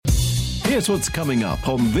Here's what's coming up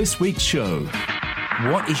on this week's show.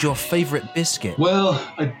 What is your favourite biscuit? Well,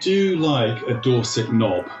 I do like a Dorset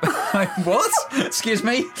knob. What? Excuse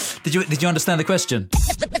me? Did you understand the question?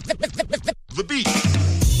 The beat.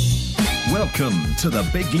 Welcome to the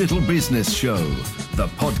Big Little Business Show, the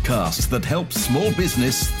podcast that helps small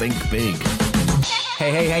business think big.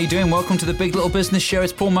 Hey, how you doing? Welcome to the Big Little Business Show.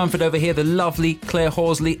 It's Paul Mumford over here, the lovely Claire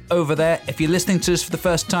Horsley over there. If you're listening to us for the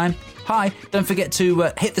first time, hi. Don't forget to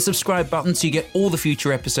hit the subscribe button so you get all the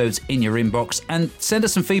future episodes in your inbox, and send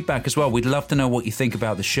us some feedback as well. We'd love to know what you think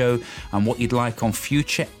about the show and what you'd like on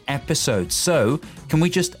future episodes. So, can we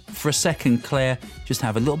just, for a second, Claire, just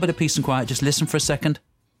have a little bit of peace and quiet? Just listen for a second.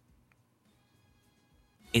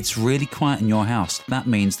 It's really quiet in your house. That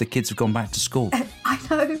means the kids have gone back to school. I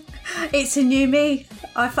know. It's a new me.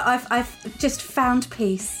 I've just found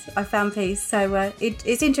peace. I found peace. So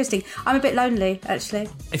it's interesting. I'm a bit lonely, actually.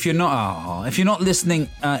 If you're not listening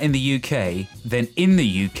in the UK, then in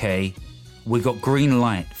the UK, we got green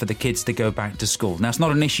light for the kids to go back to school. Now, it's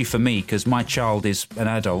not an issue for me because my child is an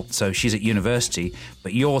adult, so she's at university.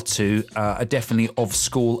 But your two are definitely of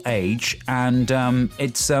school age, and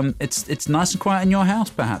it's nice and quiet in your house,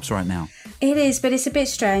 perhaps, right now. It is, but it's a bit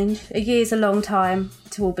strange. A year's a long time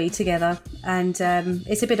to all be together, and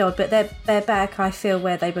it's a bit odd. But they're back, I feel,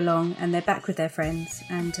 where they belong, and they're back with their friends.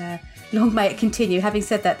 And long may it continue. Having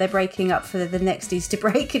said that, they're breaking up for the next Easter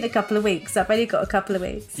break in a couple of weeks. I've only got a couple of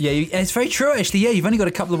weeks. Yeah, it's very true, actually. Yeah, you've only got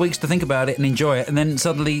a couple of weeks to think about it and enjoy it, and then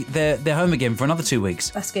suddenly they're home again for another 2 weeks.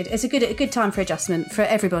 That's good. It's a good time for adjustment for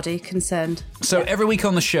everybody concerned. So every week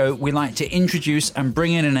on the show, we like to introduce and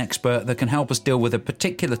bring in an expert that can help us deal with a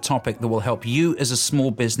particular topic that will help you as a small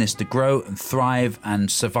business to grow and thrive and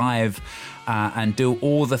survive and do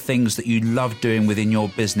all the things that you love doing within your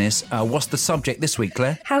business. What's the subject this week,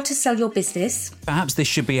 Claire? How to sell your business. Perhaps this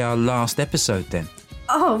should be our last episode then.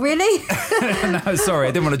 Oh, really? No, sorry,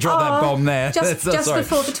 I didn't want to drop that bomb there. Just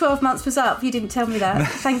before the 12 months was up, you didn't tell me that.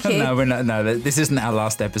 Thank you. No, this isn't our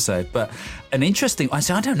last episode, but an interesting... I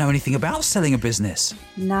don't know anything about selling a business.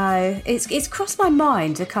 No, it's crossed my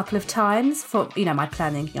mind a couple of times for, my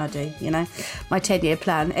planning. I do, my 10-year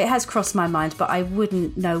plan. It has crossed my mind, but I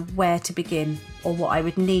wouldn't know where to begin or what I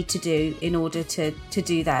would need to do in order to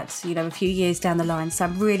do that, a few years down the line. So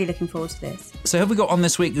I'm really looking forward to this. So who have we got on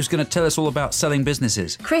this week who's going to tell us all about selling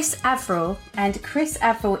businesses? Chris Averill. And Chris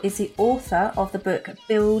Averill is the author of the book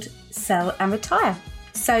Build, Sell and Retire.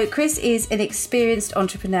 So Chris is an experienced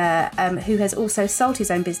entrepreneur who has also sold his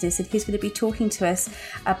own business, and he's going to be talking to us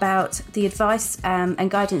about the advice and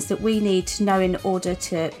guidance that we need to know in order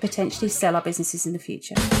to potentially sell our businesses in the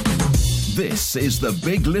future. This is the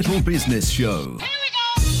Big Little Business Show.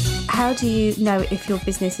 How do you know if your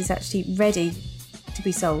business is actually ready to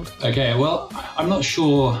be sold? Okay, well, I'm not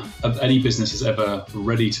sure any business is ever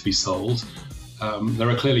ready to be sold. There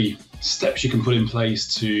are clearly steps you can put in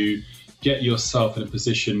place to get yourself in a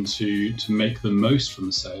position to make the most from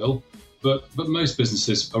the sale. But most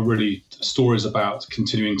businesses are really stories about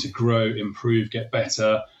continuing to grow, improve, get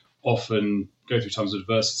better, often go through times of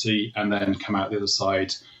adversity and then come out the other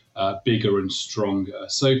side bigger and stronger.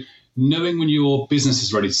 So knowing when your business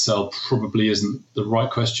is ready to sell probably isn't the right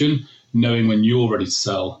question. Knowing when you're ready to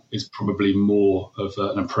sell is probably more of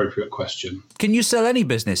an appropriate question. Can you sell any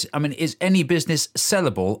business? I mean, is any business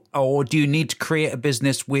sellable, or do you need to create a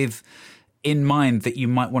business with in mind that you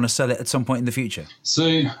might want to sell it at some point in the future?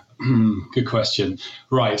 So, good question.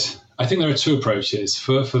 Right. I think there are two approaches.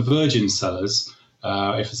 For virgin sellers,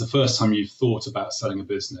 if it's the first time you've thought about selling a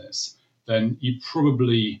business, then you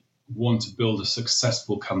probably want to build a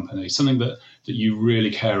successful company, something that you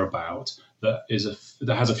really care about, that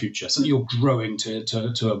has a future, something you're growing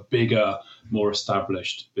to a bigger, more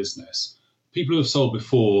established business. People who have sold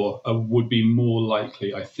before would be more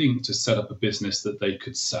likely, I think, to set up a business that they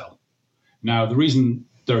could sell. Now, the reason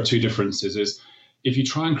there are two differences is if you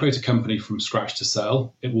try and create a company from scratch to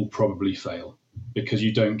sell, it will probably fail because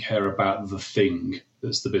you don't care about the thing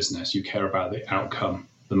that's the business. You care about the outcome,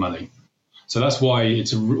 the money. So that's why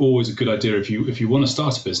it's always a good idea if you want to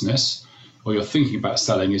start a business or you're thinking about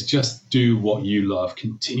selling, is just do what you love.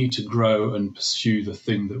 Continue to grow and pursue the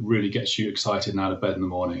thing that really gets you excited and out of bed in the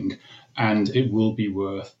morning, and it will be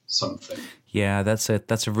worth something. Yeah, that's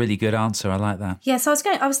a really good answer. I like that. Yeah, so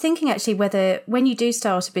I was thinking actually whether when you do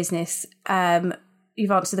start a business,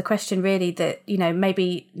 you've answered the question really that,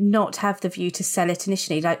 maybe not have the view to sell it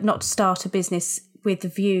initially, like not start a business with the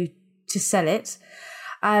view to sell it.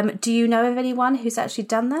 Do you know of anyone who's actually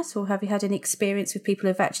done that, or have you had any experience with people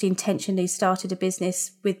who've actually intentionally started a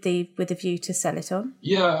business with the view to sell it on?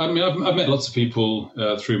 Yeah, I mean, I've met lots of people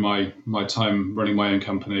through my time running my own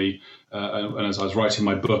company. And as I was writing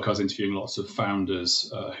my book, I was interviewing lots of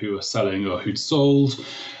founders who are selling or who'd sold.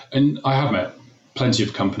 And I have met plenty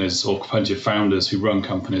of companies or plenty of founders who run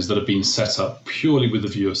companies that have been set up purely with the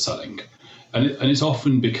view of selling. And it's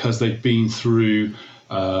often because they've been through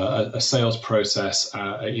a sales process,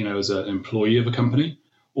 as an employee of a company,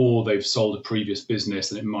 or they've sold a previous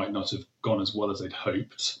business and it might not have gone as well as they'd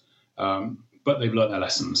hoped. But they've learned their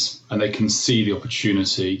lessons and they can see the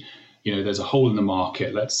opportunity. There's a hole in the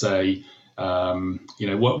market. Let's say, what's in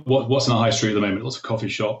the high street at the moment? Lots of coffee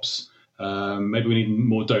shops. Maybe we need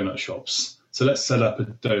more donut shops. So let's set up a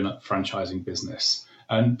donut franchising business,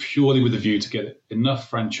 and purely with a view to get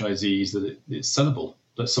enough franchisees that it's sellable,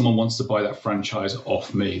 that someone wants to buy that franchise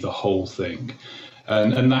off me, the whole thing.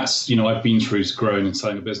 And that's, I've been through growing and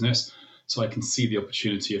selling a business, so I can see the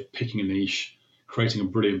opportunity of picking a niche, creating a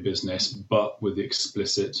brilliant business, but with the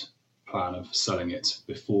explicit plan of selling it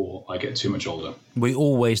before I get too much older. We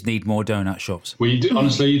always need more donut shops. We do,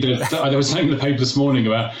 honestly. There was something in the paper this morning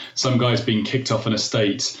about some guys being kicked off an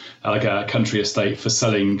estate, like a country estate, for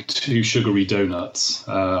selling too sugary donuts.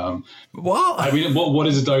 What? I mean, what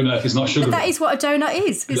is a donut if it's not sugary? But that is what a donut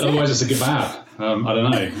is. Otherwise, it's a kebab. I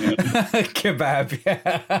don't know. Kebab,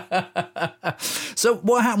 yeah. So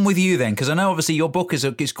what happened with you then? Because I know obviously your book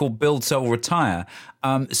is called Build, Sell, Retire.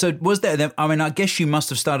 So was there, I guess you must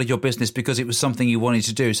have started your business because it was something you wanted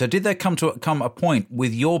to do. So did there come a point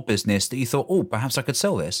with your business that you thought, oh, perhaps I could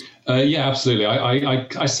sell this? Yeah, absolutely.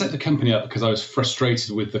 I set the company up because I was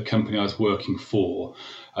frustrated with the company I was working for.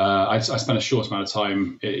 I spent a short amount of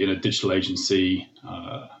time in a digital agency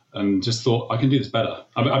and just thought I can do this better.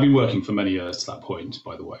 I've been working for many years to that point,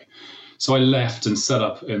 by the way. So I left and set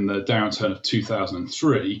up in the downturn of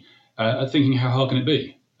 2003, thinking, how hard can it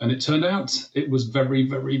be? And it turned out it was very,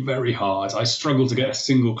 very, very hard. I struggled to get a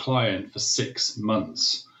single client for 6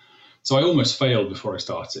 months. So I almost failed before I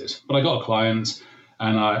started. But I got a client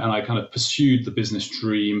and I kind of pursued the business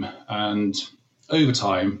dream, and over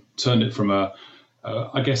time turned it from a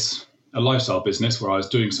lifestyle business where I was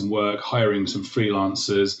doing some work, hiring some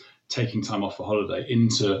freelancers, taking time off for holiday,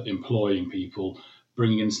 into employing people,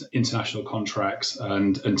 bringing in international contracts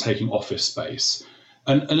and taking office space.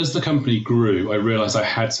 And as the company grew, I realized I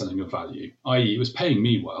had something of value, i.e. it was paying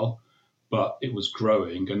me well, but it was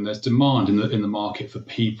growing, and there's demand in the market for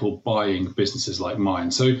people buying businesses like mine.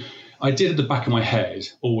 So I did, at the back of my head,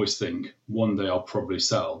 always think one day I'll probably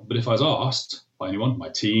sell. But if I was asked by anyone, my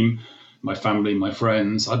team, my family, my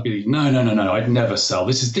friends, I'd be no, I'd never sell.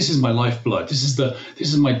 This is my lifeblood. This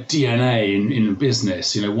is my DNA in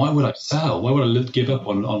business. Why would I sell? Why would I give up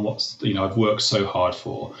on what's I've worked so hard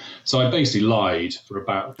for? So I basically lied for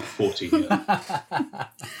about 14 years.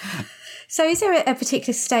 So is there a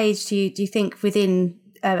particular stage, do you think, within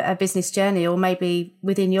a business journey, or maybe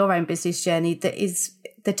within your own business journey, that is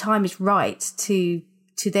the time is right to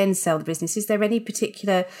then sell the business? Is there any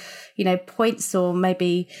particular points or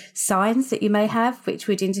maybe signs that you may have which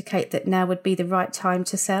would indicate that now would be the right time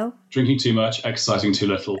to sell? Drinking too much, exercising too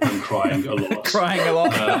little, and crying a lot. Crying a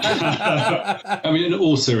lot. I mean, in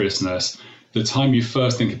all seriousness, the time you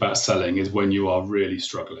first think about selling is when you are really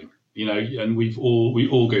struggling. And we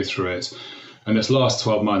all go through it. And this last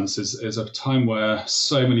 12 months is a time where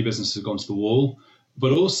so many businesses have gone to the wall,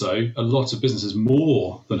 but also a lot of businesses,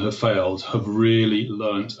 more than have failed, have really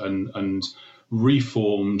learnt and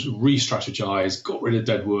reformed, re-strategized, got rid of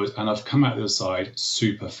dead wood, and I've come out the other side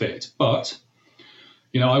super fit. But,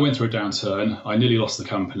 I went through a downturn. I nearly lost the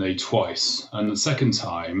company twice. And the second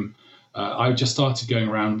time, I just started going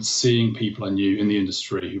around seeing people I knew in the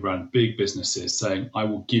industry who ran big businesses saying, I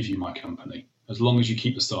will give you my company as long as you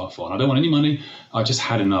keep the staff on. I don't want any money. I've just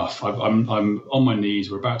had enough. I'm on my knees.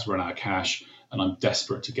 We're about to run out of cash, and I'm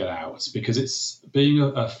desperate to get out, because it's being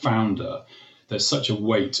a founder. There's such a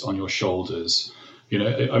weight on your shoulders. In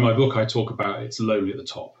my book, I talk about it's lonely at the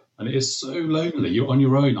top, and it is so lonely. You're on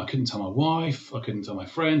your own. I couldn't tell my wife. I couldn't tell my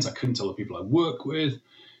friends. I couldn't tell the people I work with.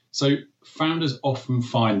 So founders often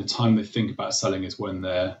find the time they think about selling is when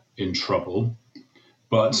they're in trouble.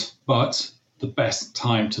 But the best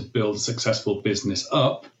time to build a successful business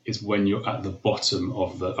up is when you're at the bottom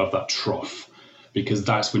of that trough, because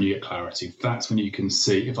that's when you get clarity. That's when you can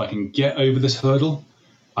see, if I can get over this hurdle,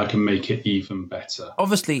 I can make it even better.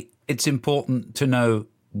 Obviously, it's important to know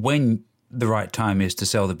when the right time is to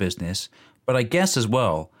sell the business, but I guess as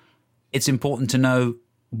well, it's important to know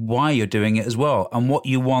why you're doing it as well and what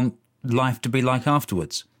you want life to be like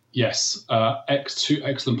afterwards. Yes, two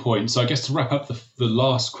excellent points. So I guess to wrap up the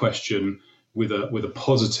last question with a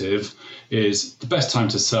positive is the best time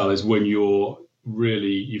to sell is when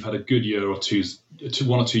you've had a good year or two,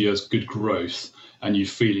 1 or 2 years good growth, and you're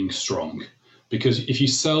feeling strong. Because if you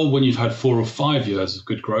sell when you've had 4 or 5 years of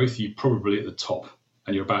good growth, you're probably at the top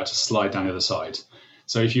and you're about to slide down the other side.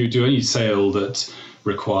 So if you do any sale that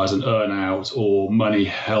requires an earn out or money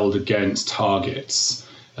held against targets,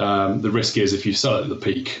 the risk is if you sell it at the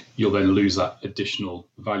peak, you'll then lose that additional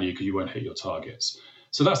value because you won't hit your targets.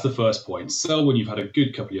 So that's the first point. Sell when you've had a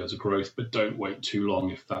good couple of years of growth, but don't wait too long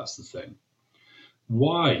if that's the thing.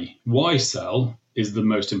 Why sell is the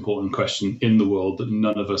most important question in the world that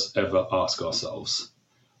none of us ever ask ourselves.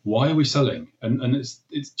 Why are we selling? And it's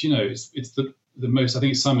the most, I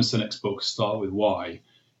think it's Simon Sinek's book, Start With Why,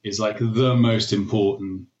 is like the most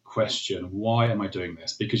important question. Why am I doing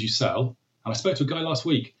this? Because you sell. And I spoke to a guy last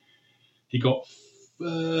week. He got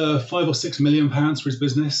 £5 or £6 million for his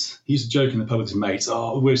business. He used to joke in the pub with his mates,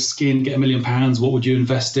 we're skiing, get £1 million. What would you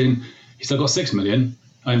invest in? He said, I got 6 million.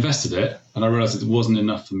 I invested it and I realized it wasn't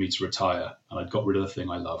enough for me to retire. And I'd got rid of the thing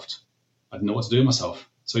I loved. I didn't know what to do with myself.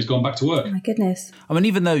 So he's gone back to work. Oh my goodness. I mean,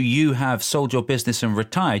 even though you have sold your business and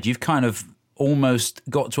retired, you've kind of almost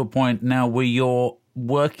got to a point now where you're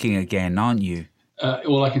working again, aren't you?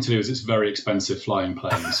 All I can tell you is it's very expensive flying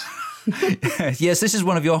planes. Yes, this is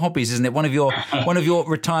one of your hobbies, isn't it? One of your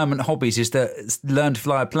retirement hobbies is to learn to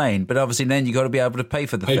fly a plane, but obviously then you got to be able to pay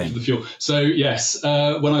for the thing. For the fuel. So yes,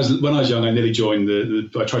 when I was young, I nearly joined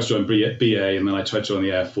I tried to join BA, and then I tried to join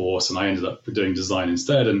the Air Force, and I ended up doing design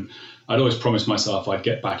instead. And I'd always promised myself I'd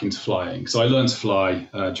get back into flying. So I learned to fly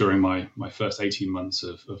during my first 18 months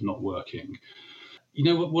of not working. You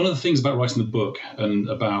know, one of the things about writing the book and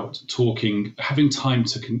about talking, having time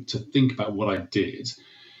to think about what I did,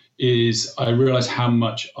 is I realized how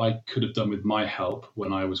much I could have done with my help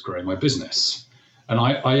when I was growing my business. And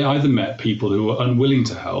I either met people who were unwilling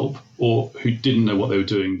to help or who didn't know what they were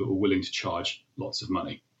doing but were willing to charge lots of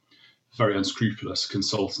money. Very unscrupulous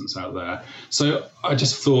consultants out there. So I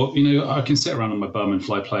just thought, I can sit around on my bum and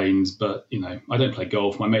fly planes, but, I don't play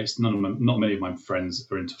golf. My mates, not many of my friends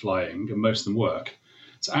are into flying, and most of them work.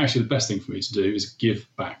 So actually the best thing for me to do is give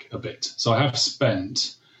back a bit. So I have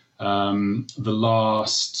spent the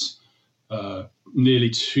last nearly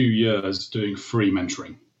 2 years doing free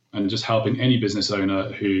mentoring and just helping any business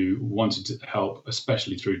owner who wanted to help,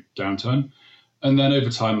 especially through downturn. And then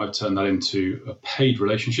over time, I've turned that into a paid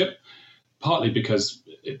relationship, partly because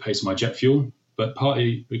it pays for my jet fuel, but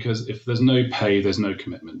partly because if there's no pay, there's no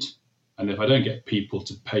commitment. And if I don't get people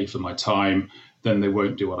to pay for my time, then they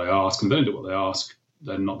won't do what I ask. And they don't do what they ask,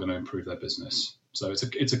 they're not going to improve their business. So it's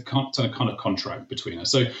a kind of contract between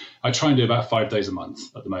us. So I try and do about 5 days a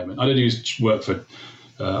month at the moment. I don't do work for,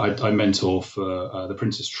 I mentor for the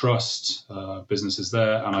Prince's Trust, businesses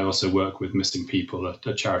there. And I also work with Missing People,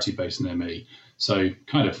 a charity based near me. So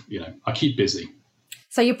kind of, I keep busy.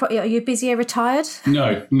 So are you busy or retired?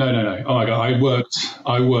 No. Oh my God,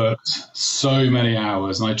 I worked so many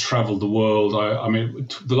hours and I traveled the world. I mean,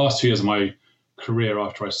 the last 2 years of my career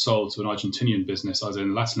after I sold to an Argentinian business, I was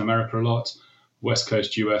in Latin America a lot, West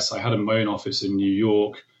Coast US. I had my own office in New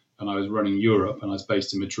York and I was running Europe and I was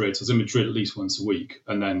based in Madrid. So I was in Madrid at least once a week,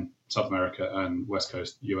 and then South America and West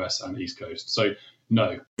Coast US and East Coast. So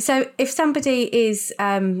no. So if somebody is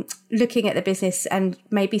looking at the business and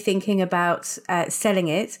maybe thinking about selling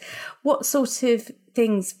it, what sort of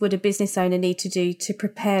things would a business owner need to do to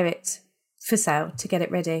prepare it for sale, to get it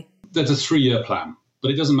ready? There's a 3-year plan, but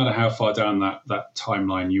it doesn't matter how far down that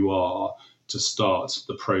timeline you are to start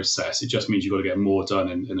the process. It just means you've got to get more done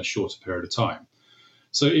in a shorter period of time.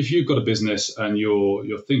 So if you've got a business and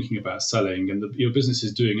you're thinking about selling and your business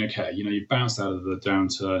is doing okay, you've bounced out of the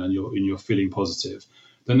downturn and you're feeling positive,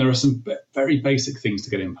 then there are some very basic things to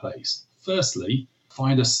get in place. Firstly,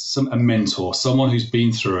 find a mentor, someone who's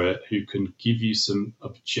been through it, who can give you some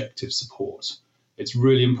objective support. It's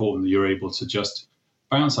really important that you're able to just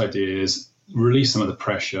bounce ideas, release some of the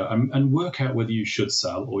pressure, and work out whether you should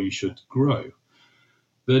sell or you should grow.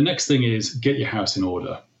 The next thing is get your house in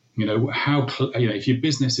order. If your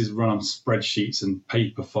business is run on spreadsheets and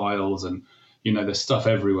paper files and, there's stuff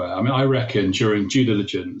everywhere. I mean, I reckon during due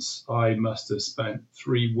diligence, I must have spent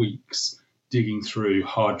 3 weeks digging through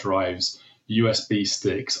hard drives, USB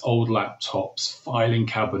sticks, old laptops, filing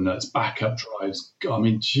cabinets, backup drives. I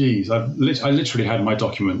mean, geez, I literally had my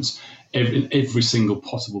documents in every single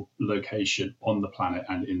possible location on the planet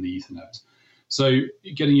and in the Ethernet. So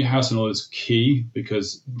getting your house in order is key,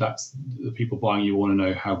 because that's the people buying you want to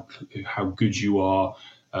know how good you are,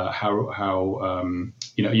 how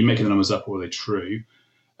you're making the numbers up, or are they true?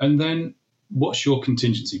 And then what's your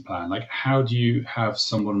contingency plan? Like, how do you have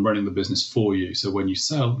someone running the business for you so when you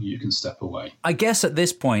sell, you can step away? I guess at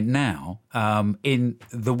this point now, in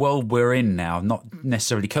the world we're in now, not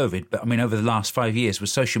necessarily COVID, but I mean, over the last 5 years, with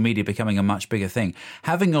social media becoming a much bigger thing,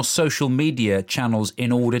 having your social media channels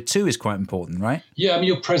in order too is quite important, right? Yeah, I mean,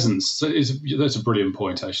 your presence, that's a brilliant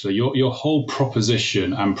point, actually. Your whole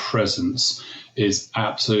proposition and presence is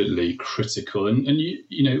absolutely critical. And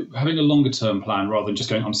you know, having a longer term plan rather than just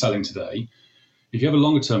going, I'm selling today. If you have a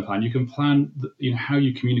longer term plan, you can plan how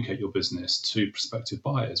you communicate your business to prospective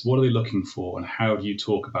buyers. What are they looking for, and how do you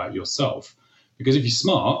talk about yourself? Because if you're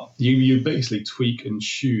smart, you basically tweak and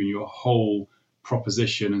tune your whole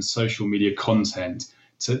proposition and social media content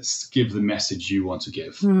to give the message you want to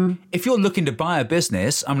give. If you're looking to buy a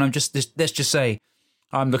business, I mean, let's just say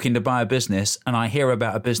I'm looking to buy a business and I hear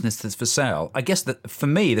about a business that's for sale. I guess that for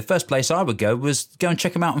me, the first place I would go was go and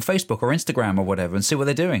check them out on Facebook or Instagram or whatever and see what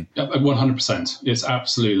they're doing. 100%. It's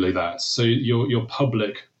absolutely that. So your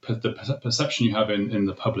public, the perception you have in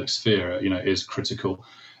the public sphere, you know, is critical.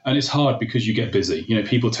 And it's hard because you get busy. You know,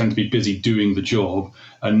 people tend to be busy doing the job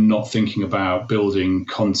and not thinking about building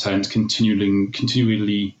content,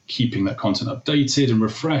 continually keeping that content updated and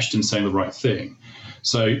refreshed and saying the right thing.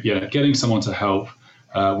 So, yeah, getting someone to help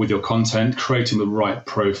with your content, creating the right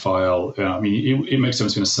profile. I mean, it makes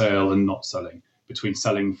difference between a sale and not selling, between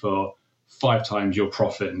selling for 5 times your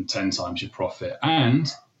profit and 10 times your profit.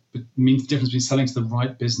 And it means the difference between selling to the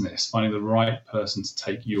right business, finding the right person to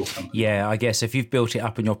take your company. Yeah, I guess if you've built it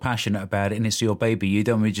up and you're passionate about it and it's your baby, you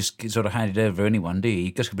don't really just sort of hand it over to anyone, do you?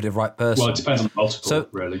 You've got to be the right person. Well, it depends on the multiple,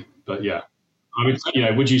 really. But yeah. I mean, you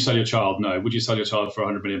know, would you sell your child? No. Would you sell your child for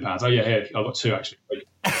 £100 million? Oh, yeah, here, I've got 2 actually.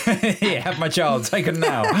 Yeah, have my child, take them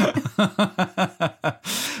now.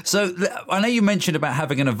 So I know you mentioned about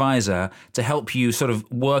having an advisor to help you sort of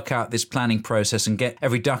work out this planning process and get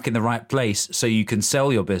every duck in the right place so you can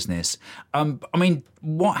sell your business. I mean,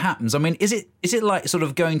 what happens? I mean, is it like sort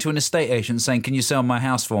of going to an estate agent saying, can you sell my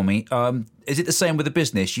house for me? Is it the same with a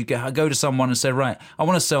business? You go to someone and say, right, I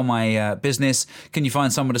want to sell my business. Can you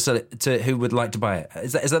find someone to sell it to who would like to buy it?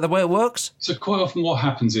 Is that the way it works? So quite often what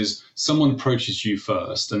happens is someone approaches you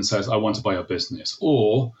first and says, I want to buy your business.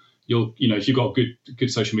 Or if you've got a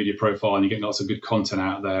good social media profile and you're getting lots of good content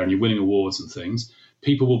out there and you're winning awards and things,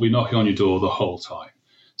 people will be knocking on your door the whole time.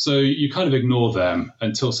 So you kind of ignore them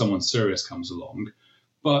until someone serious comes along.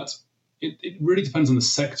 But it really depends on the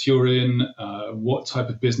sector you're in, what type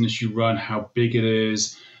of business you run, how big it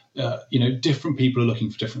is. Different people are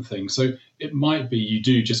looking for different things. So it might be you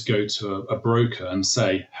do just go to a broker and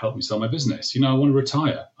say, help me sell my business. I want to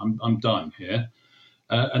retire. I'm done here.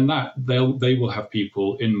 And that they will have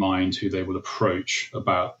people in mind who they will approach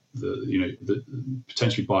about the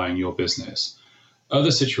potentially buying your business.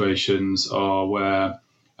 Other situations are where,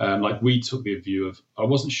 like we took the view of, I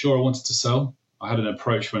wasn't sure I wanted to sell. I had an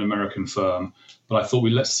approach from an American firm, but I thought,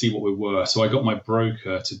 let's see what we were. So I got my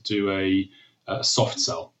broker to do a soft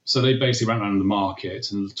sell. So they basically ran around the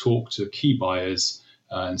market and talked to key buyers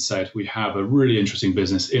and said, we have a really interesting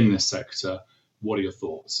business in this sector. What are your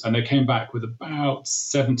thoughts? And they came back with about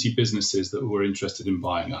 70 businesses that were interested in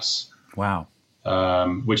buying us. Wow.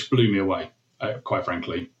 Which blew me away, quite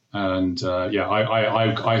frankly. And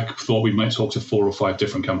I thought we might talk to 4 or 5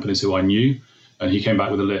 different companies who I knew. And he came back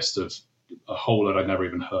with a list of a whole lot I'd never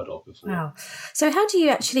even heard of before. Wow. So how do you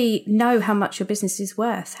actually know how much your business is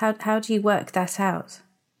worth? How do you work that out?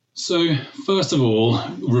 So first of all,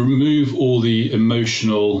 remove all the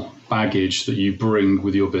emotional baggage that you bring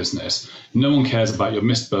with your business. No one cares about your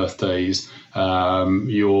missed birthdays, the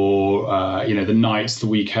nights, the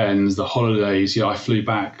weekends, the holidays. I've flown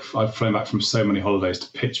back from so many holidays to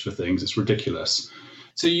pitch for things. It's ridiculous.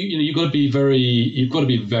 So you've got to be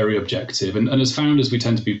very objective, and as founders we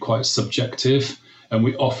tend to be quite subjective, and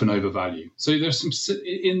we often overvalue. So there's some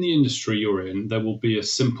in the industry you're in, there will be a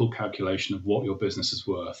simple calculation of what your business is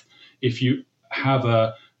worth. If you have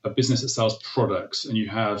a business that sells products and you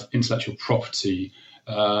have intellectual property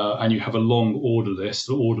and you have a long order list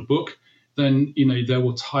or order book, then there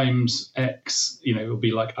will times X. It will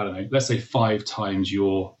be like, I don't know, let's say 5 times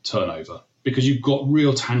your turnover, because you've got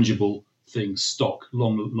real tangible things, stock,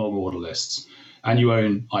 long order lists, and you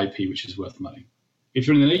own IP, which is worth money. If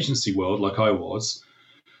you're in an agency world like I was,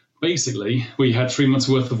 basically we had 3 months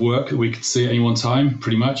worth of work that we could see at any one time,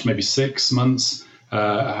 pretty much, maybe 6 months.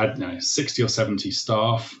 I had 60 or 70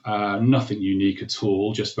 staff, nothing unique at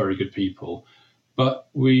all, just very good people. But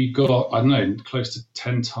we got, close to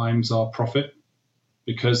 10 times our profit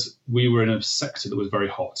because we were in a sector that was very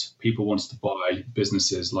hot. People wanted to buy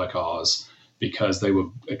businesses like ours because they were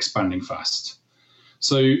expanding fast.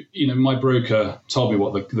 So, my broker told me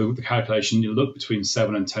what the calculation, you look between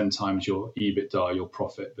 7 and 10 times your EBITDA, your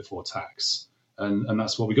profit before tax. And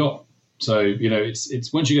that's what we got. So,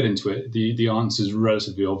 it's once you get into it, the answer is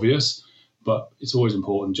relatively obvious, but it's always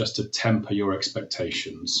important just to temper your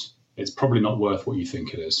expectations. It's probably not worth what you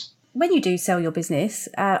think it is. When you do sell your business,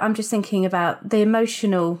 I'm just thinking about the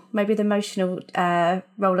emotional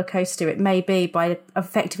roller coaster it may be by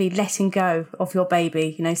effectively letting go of your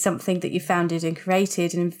baby, something that you founded and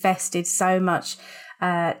created and invested so much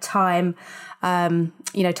time, time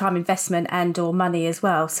investment and or money as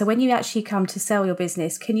well. So when you actually come to sell your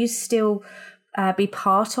business, can you still be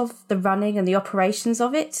part of the running and the operations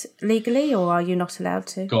of it legally, or are you not allowed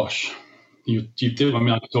to? Gosh. You do. I mean,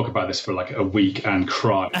 I could talk about this for like a week and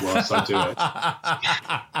cry whilst I do it.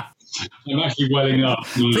 I'm actually welling up.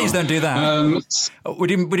 Please don't do that. We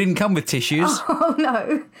didn't come with tissues. Oh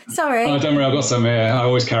no, sorry. Oh, don't worry, I've got some here. I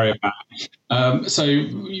always carry a bag. So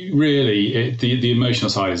really, the emotional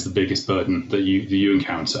side is the biggest burden that you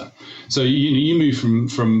encounter. So you move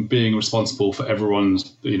from being responsible for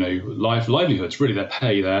everyone's livelihoods, really their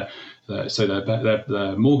pay, their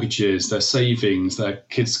mortgages, their savings, their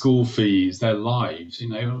kids' school fees, their lives.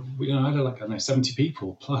 I had 70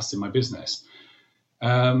 people plus in my business.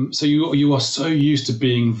 So you are so used to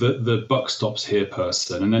being the buck stops here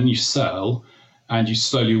person, and then you sell, and you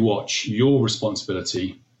slowly watch your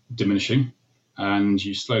responsibility diminishing, and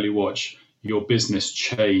you slowly watch your business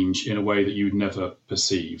change in a way that you'd never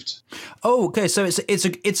perceived. Oh, okay. So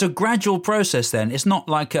it's a gradual process then. It's not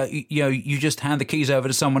like you just hand the keys over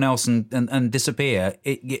to someone else and disappear.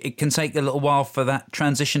 It can take a little while for that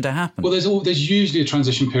transition to happen. Well, there's usually a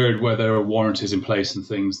transition period where there are warranties in place and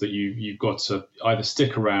things that you've got to either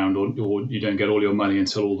stick around or you don't get all your money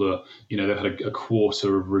until all they've had a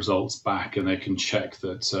quarter of results back, and they can check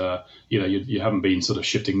that you haven't been sort of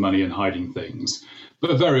shifting money and hiding things.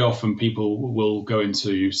 But very often people will go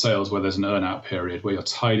into sales where there's an earn-out period where you're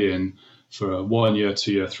tied in for 1 year,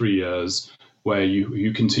 2 year, 3 years, where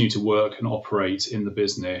you continue to work and operate in the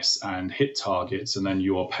business and hit targets, and then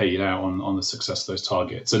you are paid out on the success of those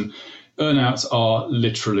targets. And earn-outs are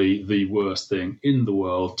literally the worst thing in the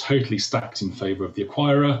world, totally stacked in favor of the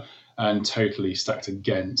acquirer and totally stacked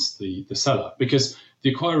against the seller, because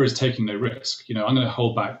the acquirer is taking no risk. I'm going to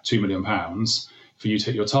hold back £2 million for you to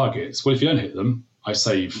hit your targets. Well, if you don't hit them, I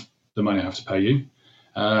save the money I have to pay you.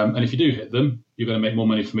 And if you do hit them, you're going to make more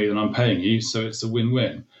money for me than I'm paying you. So it's a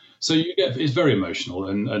win-win. So it's very emotional.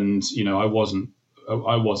 And I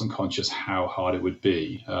wasn't conscious how hard it would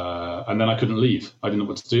be. And then I couldn't leave. I didn't know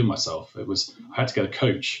what to do with myself. I had to get a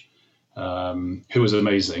coach who was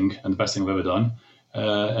amazing and the best thing I've ever done.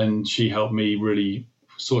 And she helped me really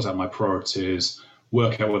sort out my priorities,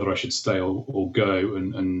 work out whether I should stay or go,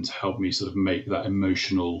 and help me sort of make that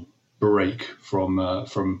emotional break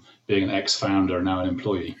from being an ex-founder and now an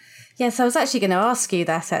employee. Yes, I was actually going to ask you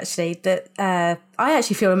that I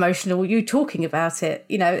actually feel emotional you talking about it.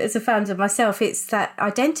 As a founder myself, it's that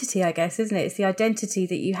identity, I guess, isn't it? It's the identity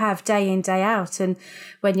that you have day in, day out. And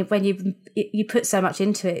when you put so much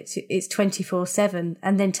into it, it's 24/7.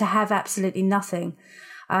 And then to have absolutely nothing,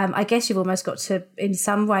 I guess you've almost got to, in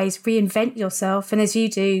some ways, reinvent yourself. And as you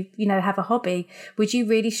do, have a hobby. Would you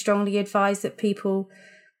really strongly advise that people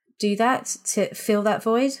do that to fill that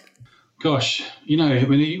void? Gosh,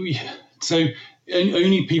 so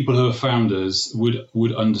only people who are founders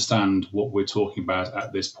would understand what we're talking about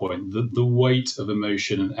at this point. The weight of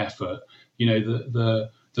emotion and effort, the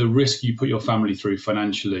risk you put your family through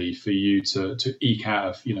financially for you to eke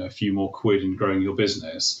out a few more quid in growing your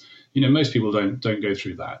business. Most people don't go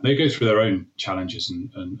through that. They go through their own challenges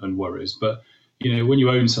and worries. But when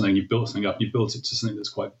you own something, you've built something up, you've built it to something that's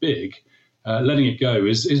quite big. Letting it go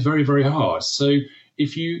is very, very hard. So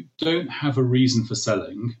if you don't have a reason for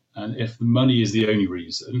selling, and if the money is the only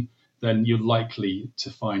reason, then you're likely to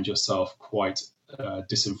find yourself quite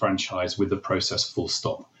disenfranchised with the process, full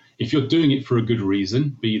stop. If you're doing it for a good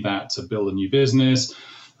reason, be that to build a new business,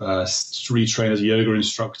 retrain as a yoga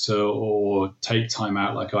instructor, or take time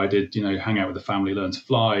out like I did, hang out with the family, learn to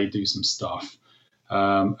fly, do some stuff,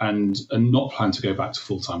 and not plan to go back to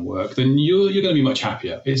full-time work, then you're going to be much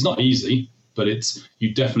happier. It's not easy, but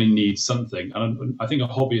you definitely need something. And I think a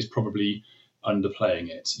hobby is probably underplaying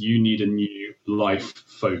it. You need a new life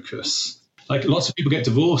focus. Like, lots of people get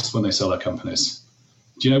divorced when they sell their companies.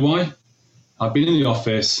 Do you know why? I've been in the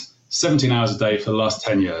office 17 hours a day for the last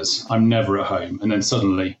 10 years. I'm never at home. And then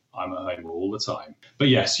suddenly I'm at home all the time. But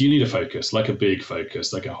yes, you need a focus, like a big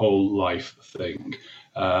focus, like a whole life thing.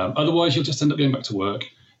 Otherwise, you'll just end up going back to work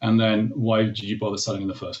And then why did you bother selling in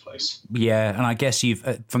the first place? Yeah, and I guess you've,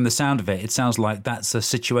 from the sound of it, it sounds like that's a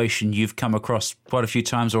situation you've come across quite a few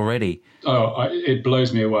times already. It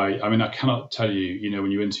blows me away. I mean, I cannot tell you, when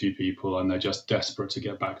you interview people and they're just desperate to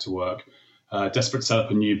get back to work, desperate to set up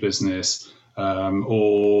a new business,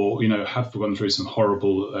 or have gone through some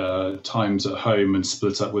horrible times at home and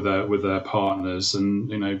split up with their partners,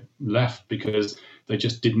 and left because they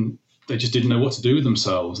just didn't know what to do with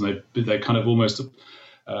themselves, and they kind of almost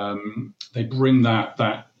they bring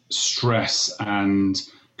that stress and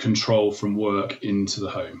control from work into the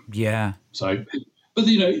home. Yeah. So, but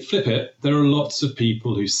flip it. There are lots of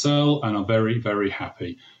people who sell and are very, very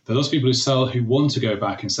happy. There are lots of people who sell who want to go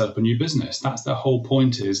back and set up a new business. That's their whole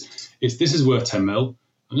point. Is this is worth 10 mil?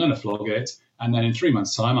 I'm going to flog it, and then in 3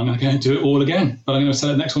 months' time, I'm going to go and do it all again. But I'm going to sell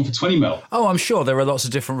the next one for 20 mil. Oh, I'm sure there are lots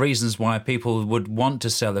of different reasons why people would want to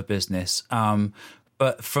sell a business.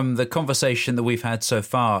 But from the conversation that we've had so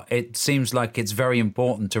far, it seems like it's very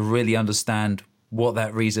important to really understand what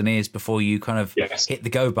that reason is before you kind of hit the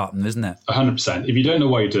go button, isn't it? 100%. If you don't know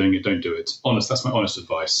why you're doing it, don't do it. That's my honest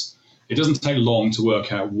advice. It doesn't take long to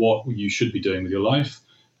work out what you should be doing with your life,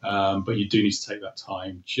 but you do need to take that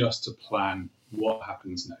time just to plan what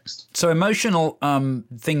happens next. So emotional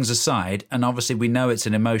things aside, and obviously we know it's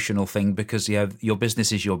an emotional thing because your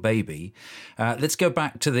business is your baby. Let's go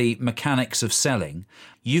back to the mechanics of selling.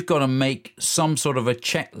 You've got to make some sort of a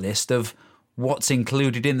checklist of what's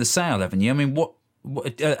included in the sale, haven't you? I mean, what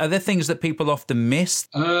are there things that people often miss?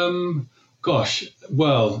 Well,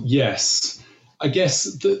 yes. I guess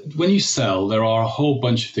that when you sell, there are a whole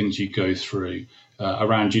bunch of things you go through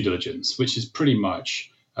around due diligence, which is pretty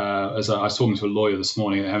much, as I was talking to a lawyer this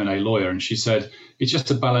morning, an M&A lawyer, and she said it's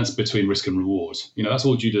just a balance between risk and reward. That's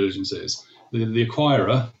all due diligence is. The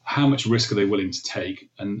acquirer, how much risk are they willing to take,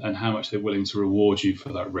 and how much they're willing to reward you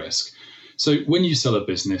for that risk. So when you sell a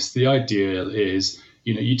business, the idea is,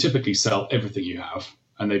 you typically sell everything you have,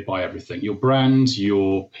 and they buy everything: your brand,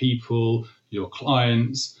 your people, your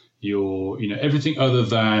clients, your everything other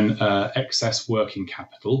than excess working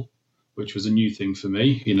capital, which was a new thing for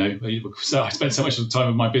me. So I spent so much of the time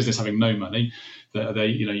of my business having no money that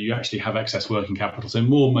you actually have excess working capital, so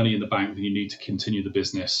more money in the bank than you need to continue the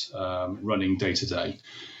business running day to day,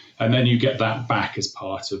 and then you get that back as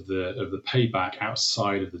part of the payback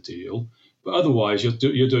outside of the deal. But otherwise,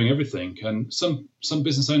 you're doing everything. And some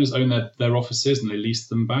business owners own their offices and they lease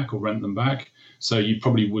them back or rent them back. So you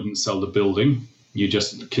probably wouldn't sell the building. You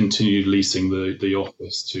just continue leasing the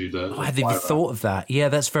office to the I hadn't even thought of that. Yeah,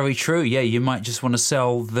 that's very true. Yeah, you might just want to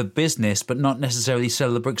sell the business, but not necessarily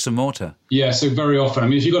sell the bricks and mortar. Yeah, so very often, I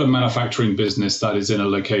mean, if you've got a manufacturing business that is in a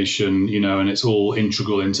location, and it's all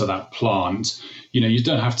integral into that plant, you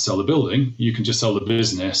don't have to sell the building. You can just sell the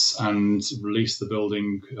business and release the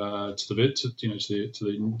building to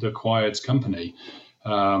the acquired company,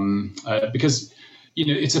 because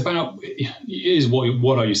it's about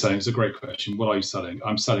what are you selling? It's a great question. What are you selling?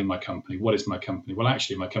 I'm selling my company. What is my company? Well,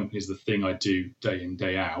 actually, my company is the thing I do day in,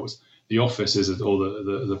 day out. The office is, or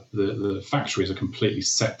the factory is a completely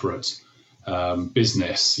separate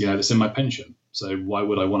business. That's in my pension. So why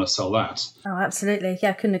would I want to sell that? Oh, absolutely.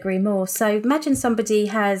 Yeah, I couldn't agree more. So imagine somebody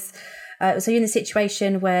has, so you're in a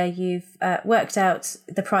situation where you've worked out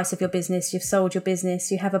the price of your business, you've sold your business,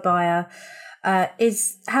 you have a buyer.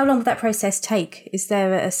 How long would that process take? Is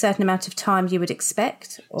there a certain amount of time you would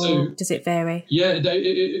expect, or does it vary? Yeah,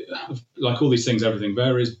 like all these things, everything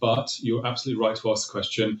varies, but you're absolutely right to ask the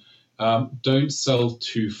question. Don't sell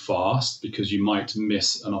too fast because you might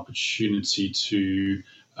miss an opportunity to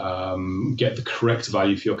get the correct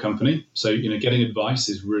value for your company. So, getting advice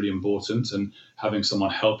is really important, and having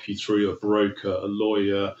someone help you through, a broker, a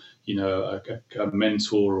lawyer, a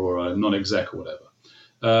mentor or a non-exec or whatever.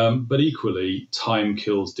 But equally, time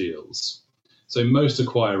kills deals. So most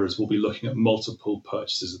acquirers will be looking at multiple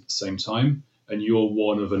purchases at the same time, and you're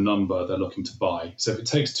one of a number they're looking to buy. So if it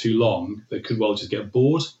takes too long, they could well just get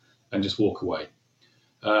bored and just walk away.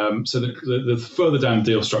 So the further down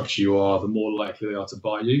deal structure you are, the more likely they are to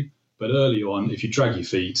buy you. But early on, if you drag your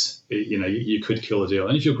feet, you could kill the deal.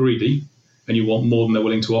 And if you're greedy and you want more than they're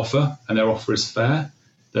willing to offer, and their offer is fair,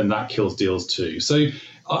 then that kills deals too. So,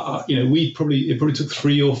 it probably took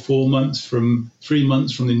 3 or 4 months from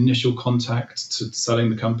the initial contact to selling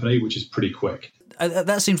the company, which is pretty quick.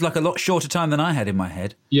 That seems like a lot shorter time than I had in my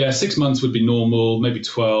head. Yeah, 6 months would be normal, maybe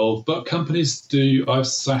 12. But companies do. I've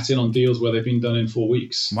sat in on deals where they've been done in 4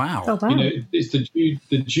 weeks. Wow. Oh, wow. It's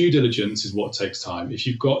the due diligence is what takes time. If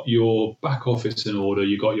you've got your back office in order,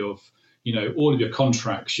 you've got your, all of your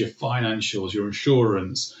contracts, your financials, your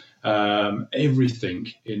insurance,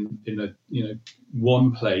 everything in a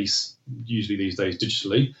one place, usually these days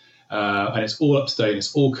digitally, and it's all up to date,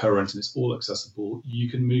 it's all current, and it's all accessible. You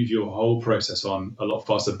can move your whole process on a lot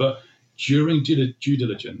faster. But during due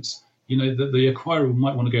diligence, the acquirer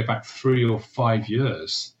might want to go back 3 or 5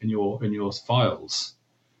 years in your files.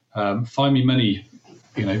 Find me many,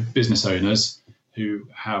 business owners who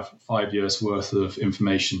have 5 years worth of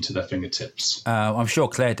information to their fingertips. I'm sure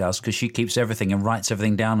Claire does, because she keeps everything and writes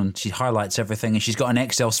everything down, and she highlights everything, and she's got an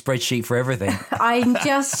Excel spreadsheet for everything. I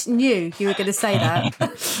just knew you were going to say that.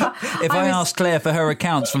 If I asked Claire for her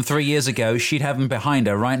accounts from 3 years ago, she'd have them behind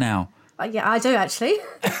her right now. Yeah, I do actually.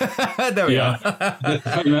 There we are.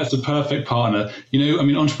 That's the perfect partner.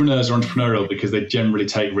 Entrepreneurs are entrepreneurial because they generally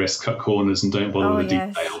take risks, cut corners, and don't bother with the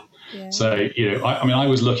detail. Yeah. So, I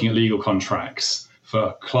was looking at legal contracts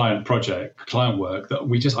for client work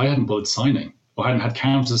that I hadn't bothered signing or hadn't had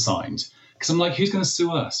countersigned, because I'm like, who's going to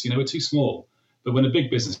sue us? We're too small. But when a big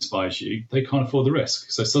business buys you, they can't afford the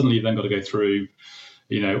risk. So suddenly you've then got to go through,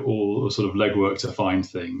 all sort of legwork to find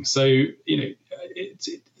things. So,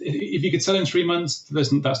 if you could sell in 3 months,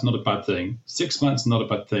 that's not a bad thing. 6 months, not a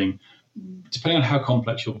bad thing. Depending on how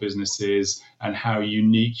complex your business is and how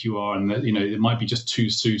unique you are, and it might be just 2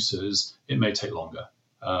 suitors, it may take longer.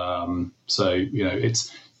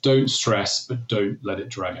 It's don't stress, but don't let it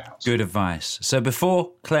drag out. Good advice. So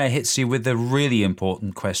before Claire hits you with the really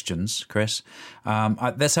important questions, Chris,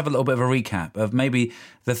 let's have a little bit of a recap of maybe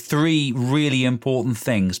the 3 really important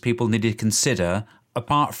things people need to consider,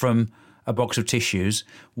 apart from a box of tissues,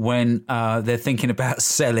 when they're thinking about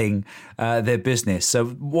selling their business. So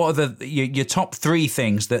what are your top 3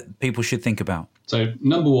 things that people should think about? So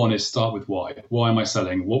number 1 is start with why. Why am I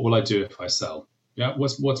selling? What will I do if I sell? Yeah,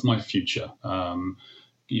 what's my future?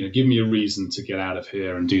 Give me a reason to get out of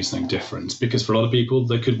here and do something different, because for a lot of people,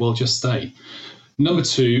 they could well just stay. Number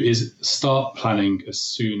 2 is start planning as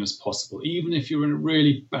soon as possible. Even if you're in a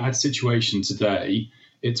really bad situation today,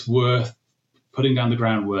 it's worth putting down the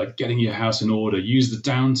groundwork, getting your house in order, use the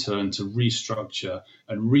downturn to restructure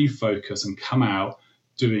and refocus and come out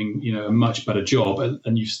doing a much better job,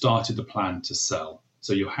 and you've started the plan to sell.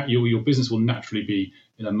 So your business will naturally be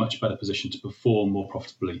in a much better position to perform more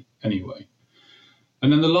profitably anyway.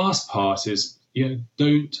 And then the last part is,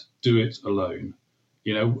 don't do it alone.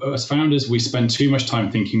 As founders, we spend too much time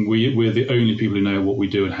thinking we're the only people who know what we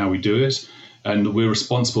do and how we do it, and we're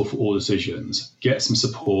responsible for all decisions. Get some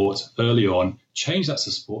support early on. Change that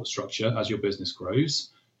support structure as your business grows.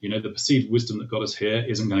 The perceived wisdom that got us here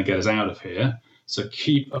isn't going to get us out of here. So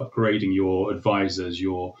keep upgrading your advisors,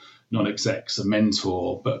 your non-execs, a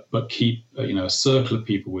mentor, but keep a circle of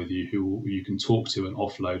people with you who you can talk to and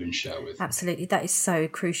offload and share with. Absolutely, that is so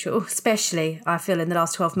crucial, especially I feel in the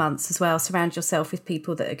last 12 months as well. Surround yourself with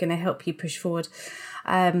people that are going to help you push forward.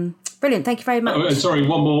 Brilliant, thank you very much. Oh, sorry,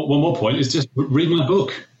 one more point is just read my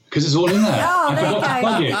book, because it's all in there. Oh,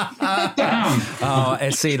 there you go. Damn. Oh,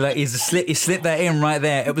 see, look, he slipped that in right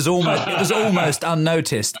there. It was almost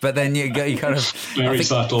unnoticed, but then you kind of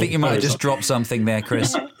subtle. I think you might have just dropped something there,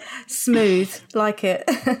 Chris. Smooth, like it.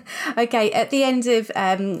 Okay, at the end of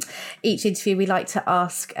each interview, we like to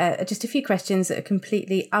ask just a few questions that are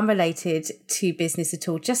completely unrelated to business at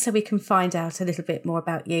all, just so we can find out a little bit more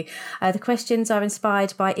about you. The questions are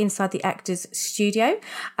inspired by Inside the Actors Studio,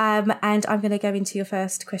 and I'm going to go into your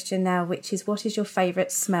first question now, which is, what is your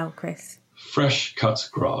favourite smell, Chris? Fresh cut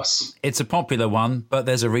grass. It's a popular one, but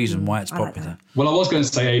there's a reason why it's popular. Like well, I was going to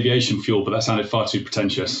say aviation fuel, but that sounded far too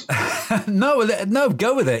pretentious. No,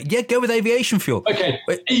 go with it. Yeah, go with aviation fuel. Okay,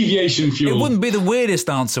 aviation fuel. It wouldn't be the weirdest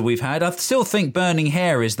answer we've had. I still think burning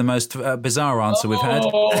hair is the most bizarre answer we've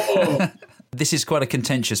had. This is quite a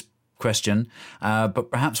contentious question, but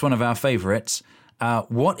perhaps one of our favourites.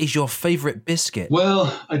 What is your favourite biscuit?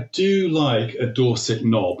 Well, I do like a Dorset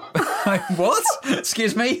knob. What?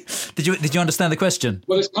 Excuse me? Did you understand the question?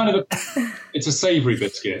 Well, it's a savoury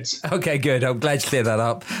biscuit. Okay, good. I'm glad you cleared that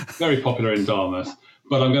up. Very popular in Dartmouth.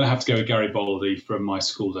 But I'm going to have to go with Garibaldi from my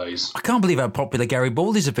school days. I can't believe how popular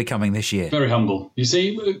Garibaldis are becoming this year. Very humble. You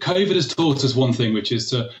see, COVID has taught us one thing, which is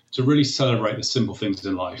to really celebrate the simple things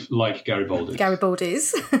in life, like Garibaldi.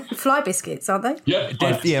 Garibaldis. Fly biscuits, aren't they?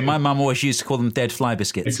 Yeah. My mum always used to call them dead fly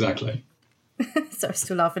biscuits. Exactly. So I'm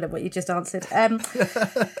still laughing at what you just answered.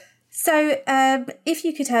 So if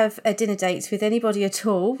you could have a dinner date with anybody at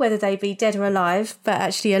all, whether they be dead or alive, but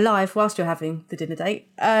actually alive whilst you're having the dinner date,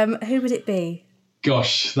 who would it be?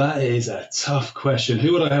 Gosh, that is a tough question.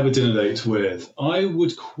 Who would I have a dinner date with? I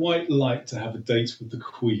would quite like to have a date with the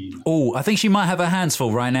Queen. Oh, I think she might have her hands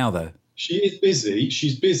full right now, though. She is busy.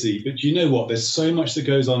 She's busy. But you know what? There's so much that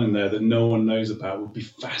goes on in there that no one knows about. It would be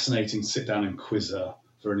fascinating to sit down and quiz her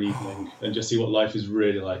for an evening and just see what life is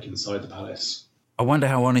really like inside the palace. I wonder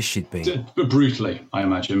how honest she'd be. Brutally, I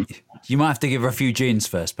imagine. You might have to give her a few gins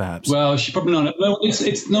first, perhaps. Well, she probably not. No,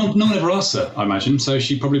 no one ever asked her, I imagine. So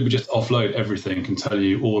she probably would just offload everything and tell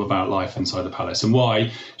you all about life inside the palace and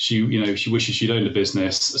why she wishes she'd owned a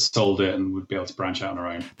business, sold it, and would be able to branch out on her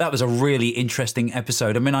own. That was a really interesting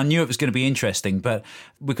episode. I mean, I knew it was going to be interesting, but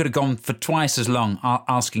we could have gone for twice as long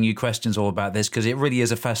asking you questions all about this because it really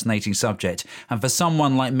is a fascinating subject. And for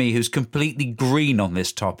someone like me who's completely green on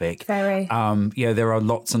this topic, very, there are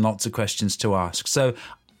lots and lots of questions to ask. So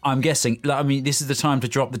I'm guessing, this is the time to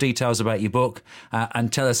drop the details about your book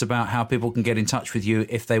and tell us about how people can get in touch with you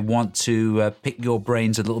if they want to pick your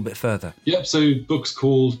brains a little bit further. Yep, so book's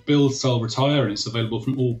called Build, Sell, Retire, and it's available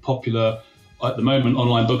from all popular, at the moment,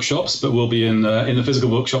 online bookshops, but will be in the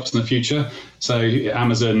physical bookshops in the future. So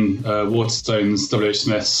Amazon, Waterstones, WH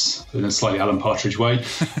Smith's, in a slightly Alan Partridge way.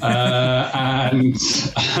 And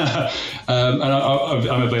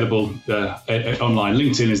I'm available online.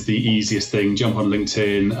 LinkedIn is the easiest thing. Jump on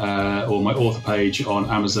LinkedIn or my author page on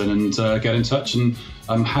Amazon and get in touch. And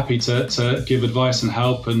I'm happy to give advice and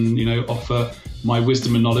help and, offer my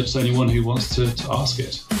wisdom and knowledge to anyone who wants to ask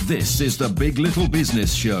it. This is the Big Little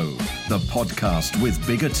Business Show, the podcast with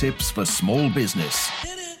bigger tips for small business.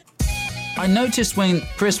 I noticed when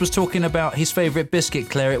Chris was talking about his favourite biscuit,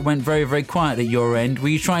 Claire, it went very, very quiet at your end. Were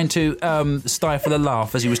you trying to stifle a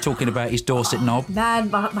laugh as he was talking about his Dorset knob? Man,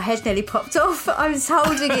 my head nearly popped off. I was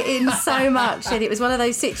holding it in so much, and it was one of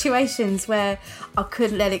those situations where I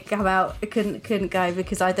couldn't let it go out. I couldn't go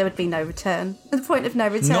because there would be no return. The point of no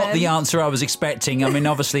return. Not the answer I was expecting. I mean,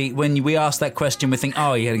 obviously, when we ask that question, we think,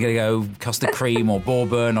 oh, you're going to go custard cream or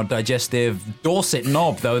bourbon or digestive. Dorset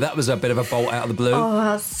knob, though, that was a bit of a bolt out of the blue. Oh,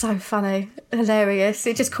 that's so funny. Hilarious.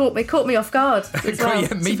 It just caught me off guard as well.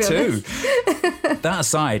 Yeah, me too. That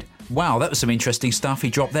aside, wow, that was some interesting stuff he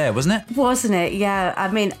dropped there, wasn't it? Wasn't it? Yeah. I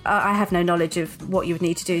mean, I have no knowledge of what you would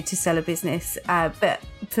need to do to sell a business. But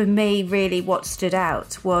for me, really what stood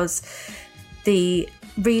out was the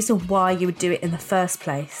reason why you would do it in the first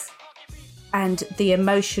place and the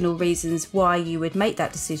emotional reasons why you would make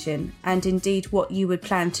that decision and indeed what you would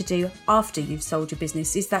plan to do after you've sold your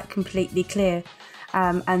business. Is that completely clear?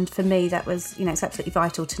 And for me, that was, it's absolutely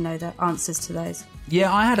vital to know the answers to those.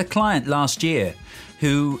 Yeah, I had a client last year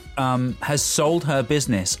who has sold her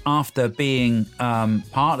business after being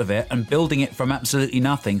part of it and building it from absolutely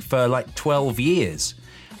nothing for like 12 years.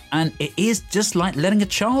 And it is just like letting a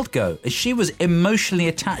child go. She was emotionally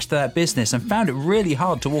attached to that business and found it really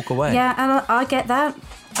hard to walk away. Yeah, and I get that.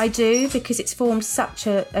 I do, because it's formed such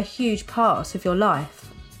a huge part of your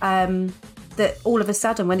life. That all of a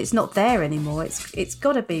sudden, when it's not there anymore, it's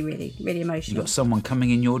got to be really, really emotional. You've got someone coming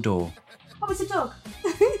in your door. Oh, it's a dog.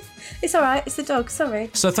 It's all right. It's the dog. Sorry.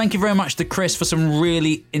 So thank you very much to Chris for some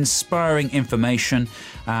really inspiring information.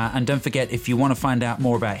 And don't forget, if you want to find out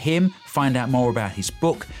more about him, find out more about his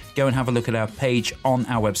book, go and have a look at our page on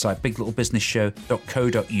our website,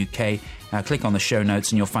 biglittlebusinessshow.co.uk. Click on the show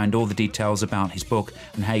notes and you'll find all the details about his book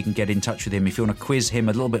and how you can get in touch with him if you want to quiz him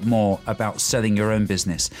a little bit more about selling your own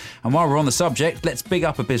business. And while we're on the subject, let's big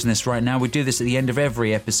up a business right now. We do this at the end of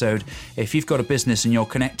every episode. If you've got a business and you're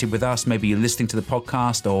connected with us, maybe you're listening to the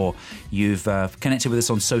podcast or you've connected with us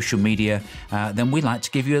on social media, then we'd like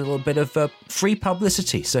to give you a little bit of free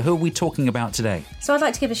publicity. So who are we talking about today? So I'd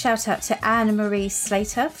like to give a shout out to Anne-Marie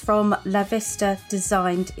Slater from La Vista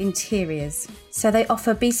Designed Interiors. So they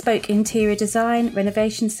offer bespoke interior design,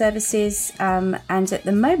 renovation services, and at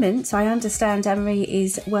the moment, I understand Anne-Marie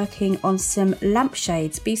is working on some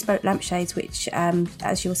lampshades, bespoke lampshades, which,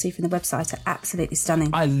 as you'll see from the website, are absolutely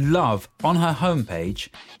stunning. I love, on her homepage,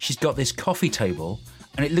 she's got this coffee table,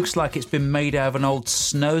 and it looks like it's been made out of an old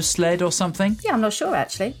snow sled or something. Yeah, I'm not sure,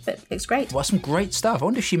 actually, but it looks great. Well, some great stuff. I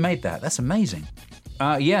wonder if she made that. That's amazing.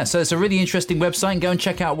 So it's a really interesting website, and go and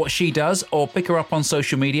check out what she does or pick her up on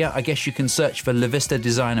social media. I guess you can search for La Vista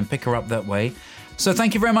Design and pick her up that way. So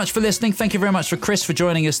thank you very much for listening. Thank you very much for Chris for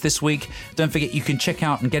joining us this week. Don't forget you can check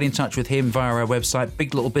out and get in touch with him via our website,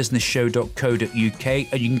 biglittlebusinessshow.co.uk.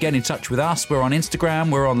 And you can get in touch with us. We're on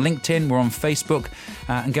Instagram, we're on LinkedIn, we're on Facebook.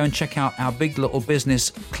 And go and check out our Big Little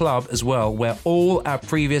Business Club as well, where all our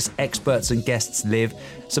previous experts and guests live.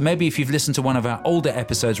 So maybe if you've listened to one of our older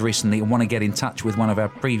episodes recently and want to get in touch with one of our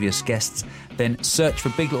previous guests, then search for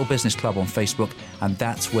Big Little Business Club on Facebook, and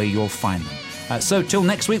that's where you'll find them. So till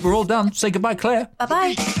next week, we're all done. Say goodbye, Claire.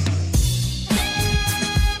 Bye-bye.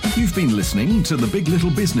 You've been listening to The Big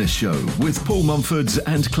Little Business Show with Paul Mumford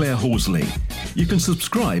and Claire Horsley. You can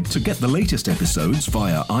subscribe to get the latest episodes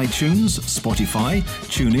via iTunes, Spotify,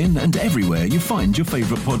 TuneIn, and everywhere you find your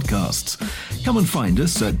favourite podcasts. Come and find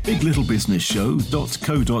us at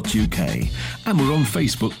biglittlebusinessshow.co.uk. And we're on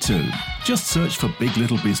Facebook too. Just search for Big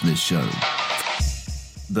Little Business Show.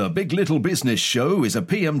 The Big Little Business Show is a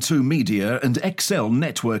PM2 Media and Excel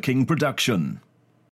Networking production.